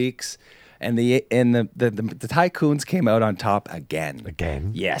 4 weeks. And the Tycoons came out on top again.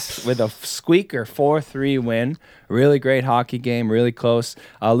 Again? Yes, with a squeaker 4-3 win. Really great hockey game, really close.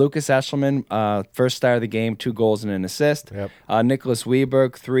 Lucas Eshelman, first star of the game, 2 goals and an assist. Yep. Nicholas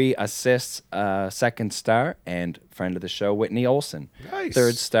Weberg, 3 assists, second star. And friend of the show, Whitney Olsen, Nice.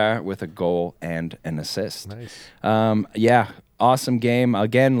 third star with a goal and an assist. Nice. Yeah, awesome game.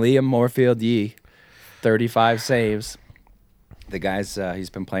 Again, Liam Moorfield-Yee, 35 saves. The guy's, he's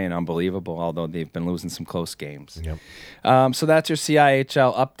been playing unbelievable, although they've been losing some close games. Yep. So that's your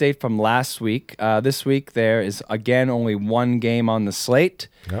CIHL update from last week. This week there is, again, only one game on the slate,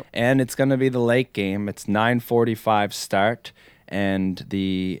 Yep. and it's going to be the late game. It's 9:45 start, and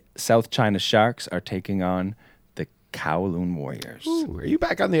the South China Sharks are taking on the Kowloon Warriors. Ooh, are you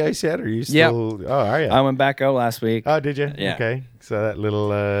back on the ice yet? Or are you still? Oh, are you? I went back out last week. Oh, did you? Yeah. Okay. So that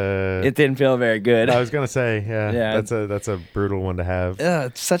little. It didn't feel very good. I was gonna say, yeah. Yeah. That's a brutal one to have.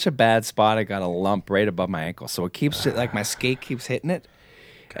 It's such a bad spot. I got a lump right above my ankle, so it keeps like my skate keeps hitting it,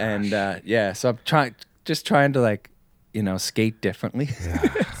 and so I'm trying to skate differently.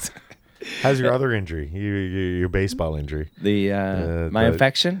 How's your other injury? Your baseball injury? My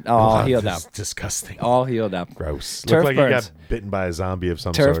infection, all healed up. Disgusting. All healed up. Gross. Turf Looked like burns. you got bitten by a zombie of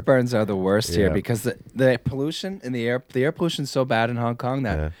some Turf sort. burns are the worst here Yeah. because the pollution in the air pollution's so bad in Hong Kong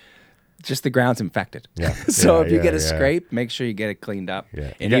that just the ground's infected. Yeah. So Yeah, if you yeah, get a yeah. scrape, make sure you get it cleaned up. Yeah.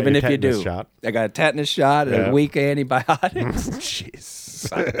 You And got even your if you tetanus do, shot? I got a tetanus shot, Yeah. a week of antibiotics,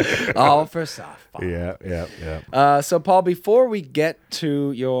 Jeez. all for softball. Yeah. So, Paul, before we get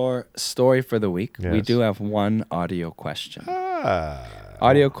to your story for the week, we Yes. do have one audio question. Ah.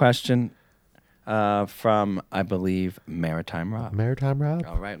 Audio question from, I believe, Maritime Rob. Maritime Rob?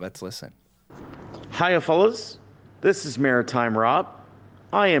 All right, let's listen. Hiya, fellas. This is Maritime Rob.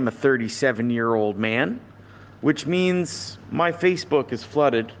 I am a 37-year-old man, which means my Facebook is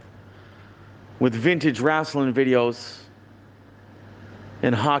flooded with vintage wrestling videos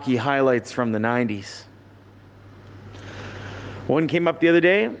and hockey highlights from the 90s. One came up the other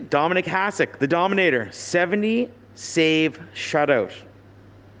day, Dominic Hasek, the Dominator, 70 save shutout.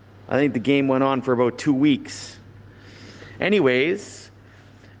 I think the game went on for about 2 weeks. Anyways,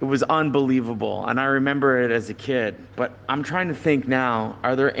 it was unbelievable, and I remember it as a kid. But I'm trying to think now,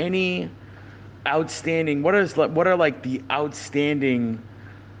 are there any outstanding, what are like the outstanding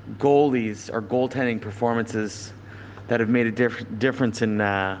goalies or goaltending performances that have made a difference in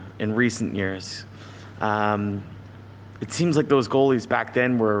recent years? It seems like those goalies back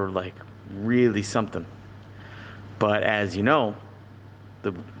then were like really something. But as you know,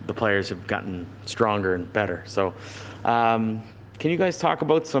 the players have gotten stronger and better. So can you guys talk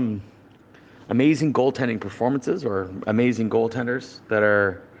about some amazing goaltending performances or amazing goaltenders that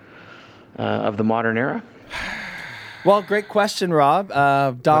are of the modern era? Well, great question, Rob.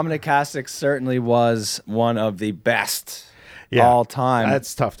 Dominic Hasek certainly was one of the best all time.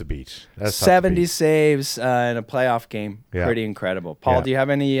 That's tough to beat. 70 saves in a playoff game. Yeah. Pretty incredible. Paul, do you have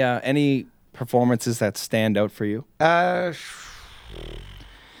any performances that stand out for you? I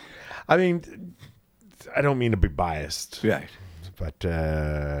mean, I don't mean to be biased. Right.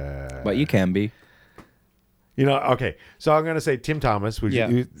 But you can be. Okay. So I'm going to say Tim Thomas.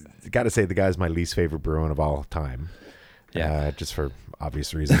 You got to say the guy's my least favorite Bruin of all time. Yeah. Just for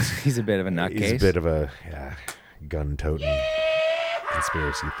obvious reasons. He's a bit of a nutcase. He's a bit of a gun-toting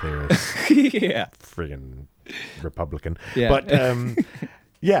conspiracy theorist. Yeah. Friggin' Republican. Yeah. But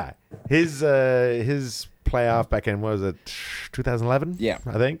his playoff back in, what was it, 2011? Yeah.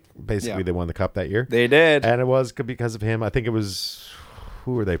 I think. Basically, they won the cup that year. They did. And it was because of him. I think it was,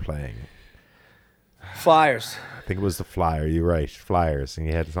 who were they playing? Flyers. I think it was the Flyer. You're right, Flyers, and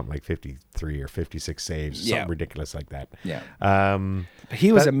he had something like 53 or 56 saves, something ridiculous like that. Yeah. But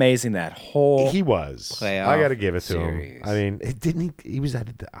he was amazing that whole. He was. playoff I got to give it to series. him. I mean, he was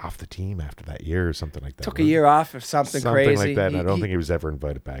off the team after that year or something like that. Took a year off or something crazy. Like that. I don't think he was ever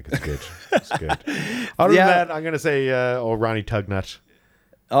invited back. It's good. It's good. Other than that, I'm going to say Ronnie Tugnut.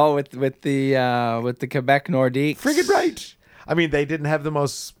 Oh, with the Quebec Nordiques. Friggin' right. I mean, they didn't have the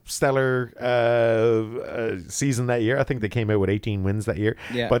most stellar season that year. I think they came out with 18 wins that year.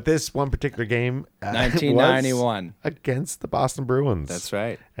 Yeah. But this one particular game 1991 was against the Boston Bruins. That's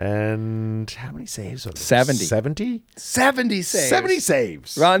right. And how many saves are there? 70. 70? 70 saves. 70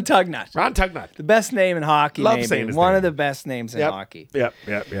 saves. Ron Tugnut. The best name in hockey, Love maybe. saying his One name. of the best names in hockey. Yep.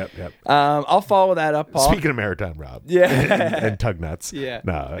 I'll follow that up, Paul. Speaking of Maritime, Rob. Yeah. and Tugnuts. Yeah.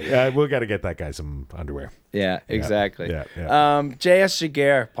 No, we got to get that guy some underwear. Yeah, exactly. Yeah. J.S.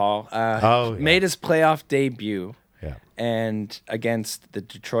 Jaguar, Paul, made his playoff debut Yeah. and against the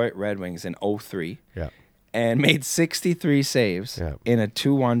Detroit Red Wings in 2003 Yeah. and made 63 saves Yeah. in a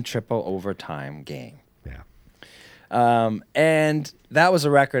 2-1 triple overtime game. Yeah. And that was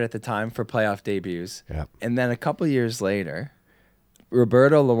a record at the time for playoff debuts. Yeah. And then a couple years later,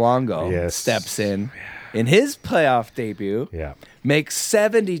 Roberto Luongo steps in his playoff debut, Yeah. makes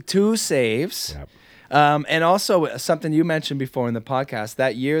 72 saves. Yeah. And also something you mentioned before in the podcast,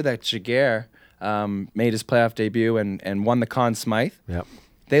 that year that Jaguar made his playoff debut and won the Conn Smythe, Yeah.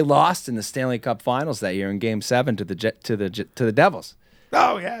 they lost in the Stanley Cup Finals that year in Game 7 to the Devils.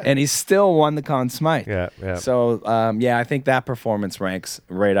 Oh, yeah. And he still won the Conn Smythe. Yeah. So, I think that performance ranks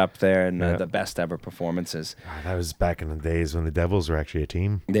right up there in the best ever performances. That was back in the days when the Devils were actually a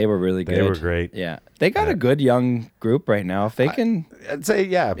team. They were really good. They were great. Yeah. They got a good young group right now. If they can... I'd say,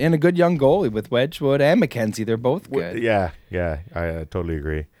 yeah. And a good young goalie with Wedgwood and McKenzie. They're both good. Yeah. I totally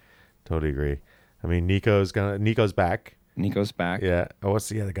agree. I mean, Nico's back. Nico's back. Yeah. Oh, what's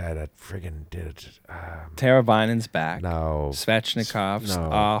the other guy that friggin' did it? Taravinen's back. No. Svechnikov's.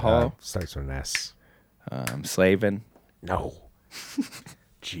 No. Aho. Starts with an S. Slavin. No.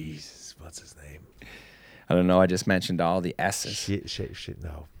 Jesus, what's his name? I don't know. I just mentioned all the S's. Shit.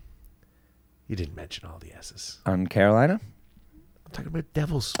 No. You didn't mention all the S's. On Carolina? I'm talking about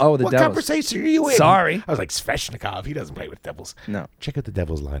Devils. Oh, the what Devils. conversation are you in? Sorry. I was like, Svechnikov. He doesn't play with Devils. No. Check out the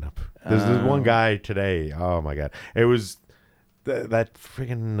Devils lineup. There's one guy today. Oh, my God. It was that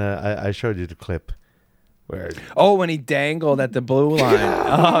friggin' I showed you the clip. Where? Oh, when he dangled at the blue line.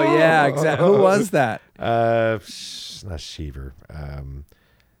 Oh, yeah, exactly. Who was that? Not Sheaver.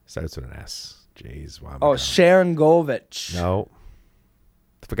 Starts with an S. Jeez. Why am I Oh, Sharon Govich. No.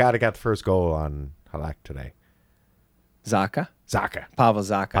 The guy that got the first goal on Halak today. Zaka? Zacha. Pavel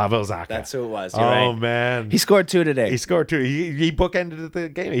Zacha. Pavel Zacha. That's who it was. You're Oh, right. man. He scored 2 today. He scored 2. He bookended the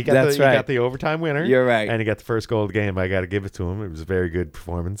game. He That's right. He got the overtime winner. You're right. And he got the first goal of the game. I got to give it to him. It was a very good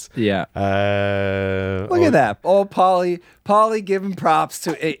performance. Yeah. Look At that. Oh, Paulie giving props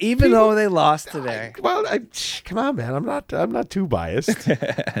to even though they lost today. Well, come on, man. I'm not too biased.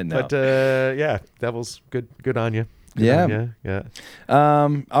 No. But yeah, Devils, good on you. Good Yeah. on ya.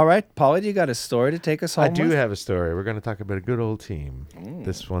 Yeah. All right, Paulie, you got a story to take us home I do with? have a story. We're going to talk about a good old team.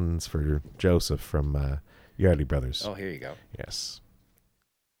 This one's for Joseph from Yardley Brothers. Oh, here you go. Yes.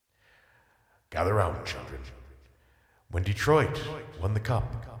 Gather round, children. When Detroit won the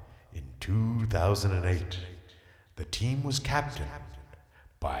Cup in 2008, the team was captained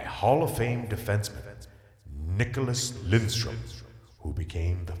by Hall of Fame defenseman Nicholas Lindstrom, who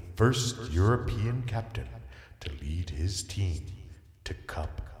became the first European captain to lead his team to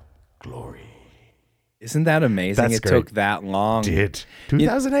Cup glory. Isn't that amazing? That's It great. took that long.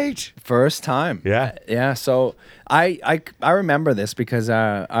 2008. First time. Yeah. Yeah. So I remember this because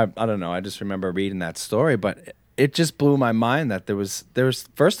I don't know. I just remember reading that story, but it just blew my mind that there was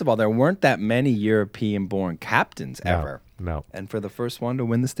first of all, there weren't that many European born captains ever. No. And for the first one to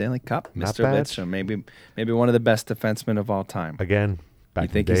win the Stanley Cup, Not Mr. bad. Lidstrom, maybe one of the best defensemen of all time. Again, back You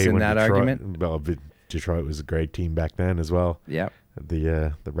think in the he's day in when that Detroit, argument? Well, Detroit was a great team back then as well. Yeah.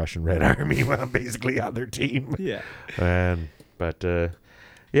 The Russian Red Army were basically on their team. Yeah. But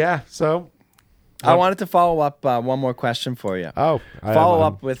yeah, so I wanted to follow up one more question for you. follow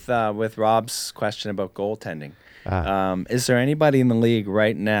Up with Rob's question about goaltending. Is there anybody in the league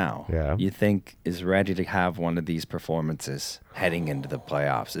right now you think is ready to have one of these performances heading into the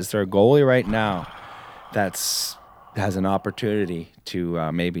playoffs? Is there a goalie right now that's has an opportunity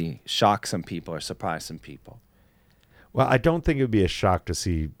to maybe shock some people or surprise some people? Well, I don't think it would be a shock to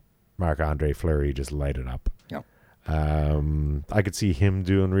see Marc-Andre Fleury just light it up. No. I could see him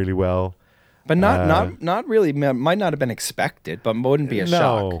doing really well. But not really. Might not have been expected, but wouldn't be a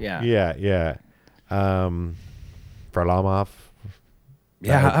shock. Yeah. Varlamov.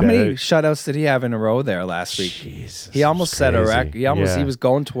 Yeah, how many shutouts did he have in a row there last week? Jesus, he almost set a crazy. record. He was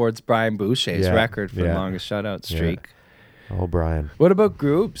going towards Brian Boucher's record for the longest shutout streak. Oh, Brian. What about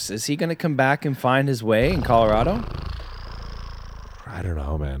Groups? Is he going to come back and find his way in Colorado? I don't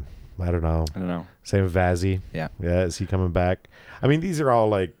know, man. I don't know. Same with Vazzy. Yeah. Yeah, is he coming back? I mean, these are all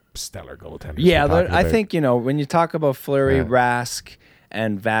like stellar goaltenders. Yeah, we're talking I about. think, when you talk about Fleury, Rask,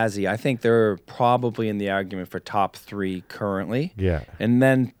 and Vazzy, I think they're probably in the argument for top 3 currently. Yeah. And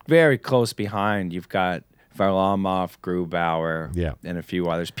then very close behind, you've got Varlamov, Grubauer, and a few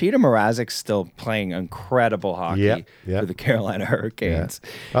others. Peter Mrazek's still playing incredible hockey for the Carolina Hurricanes.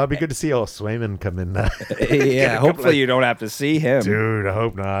 Well, it'd be good to see old Swayman come in. Yeah, hopefully you don't have to see him. Dude, I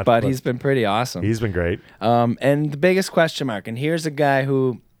hope not. But he's been pretty awesome. He's been great. And the biggest question mark, and here's a guy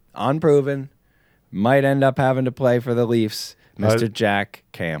who, unproven, might end up having to play for the Leafs, Mr. Jack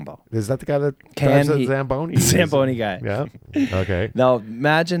Campbell. Is that the guy that drives the Zamboni? Zamboni guy. Yeah. Okay. Now,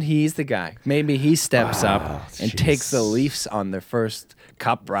 imagine he's the guy. Maybe he steps up and takes the Leafs on their first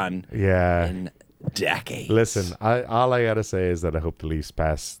cup run in decades. Listen, all I gotta say is that I hope the Leafs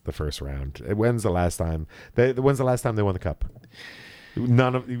pass the first round. When's the last time they won the cup?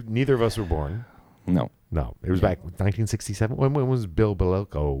 Neither of us were born. No. It was back 1967. When was Bill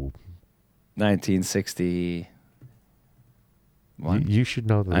Belichick? 1960. You should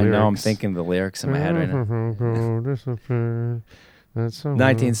know the I lyrics. know. I'm thinking the lyrics in my head right now.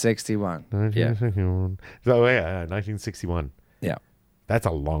 1961. 1961. So yeah, 1961. Yeah. That's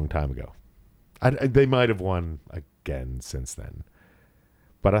a long time ago. They might have won again since then.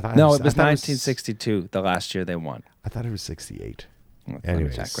 But I thought it was 1962, the last year they won. I thought it was 68. Let me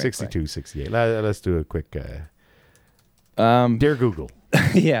Anyways, check right 62, quick. 68. Let's do a quick Dear Google.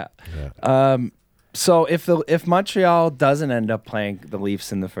 Yeah. So if Montreal doesn't end up playing the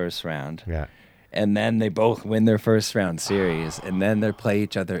Leafs in the first round, and then they both win their first round series, and then they play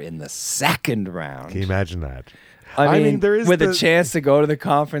each other in the second round. Can you imagine that? I mean there is with a chance to go to the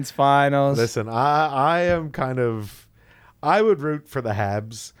conference finals. Listen, I am I would root for the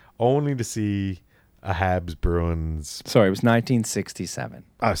Habs only to see a Habs Bruins. Sorry, it was 1967.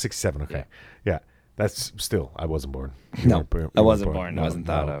 Oh, 67, okay. Yeah. That's still, I wasn't born. No, I wasn't born. I wasn't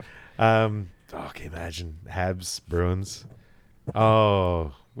thought of. Okay, imagine Habs Bruins.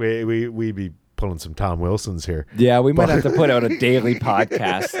 Oh, we'd be pulling some Tom Wilsons here. Yeah, we might have to put out a daily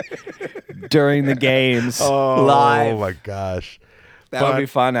podcast during the games live. Oh my gosh, that would be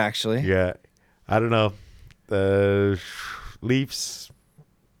fun, actually. Yeah, I don't know. The Leafs.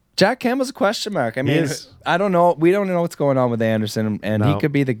 Jack Campbell's a question mark. I mean, I don't know. We don't know what's going on with Anderson, and he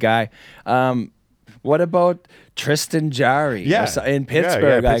could be the guy. What about Tristan Jarry? Yeah. In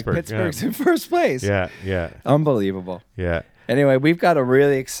Pittsburgh. Yeah, Like, Pittsburgh's in first place. Yeah. Unbelievable. Yeah. Anyway, we've got a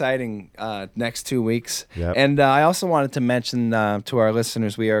really exciting next 2 weeks. Yep. And I also wanted to mention to our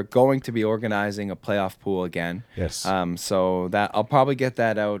listeners, we are going to be organizing a playoff pool again. Yes. So that I'll probably get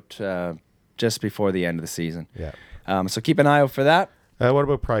that out just before the end of the season. Yeah. So keep an eye out for that. What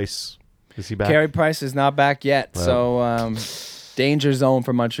about Price? Is he back? Carey Price is not back yet. So danger zone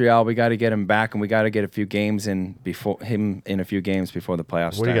for Montreal. We got to get him back, and we got to get a few games in before the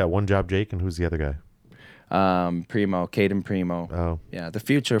playoffs. What do you got? One job, Jake, and who's the other guy? Caden Primo. Oh. Yeah, the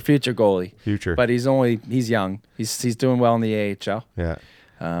future goalie. Future. But he's young. He's doing well in the AHL. Yeah.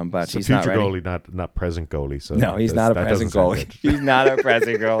 But So he's not future ready. goalie, not present goalie. So No, he's not a that present doesn't sound goalie. good. He's not a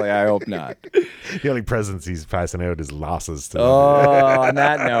present goalie. I hope not. The only presents he's passing out is losses. To On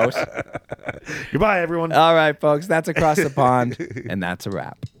that note. Goodbye, everyone. All right, folks. That's Across the Pond, and that's a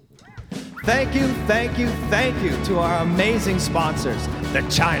wrap. Thank you to our amazing sponsors, the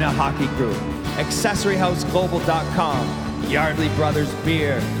China Hockey Group, AccessoryHouseGlobal.com, Yardley Brothers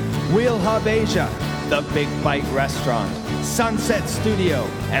Beer, Wheel Hub Asia, The Big Bite Restaurant, Sunset Studio,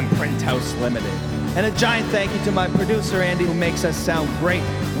 and Print House Limited. And a giant thank you to my producer, Andy, who makes us sound great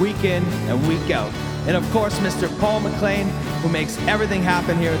week in and week out. And of course, Mr. Paul McLean, who makes everything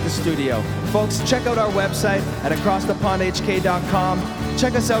happen here at the studio. Folks, check out our website at acrossthepondhk.com.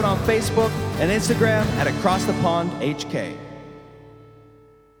 Check us out on Facebook and Instagram at AcrossThePondHK.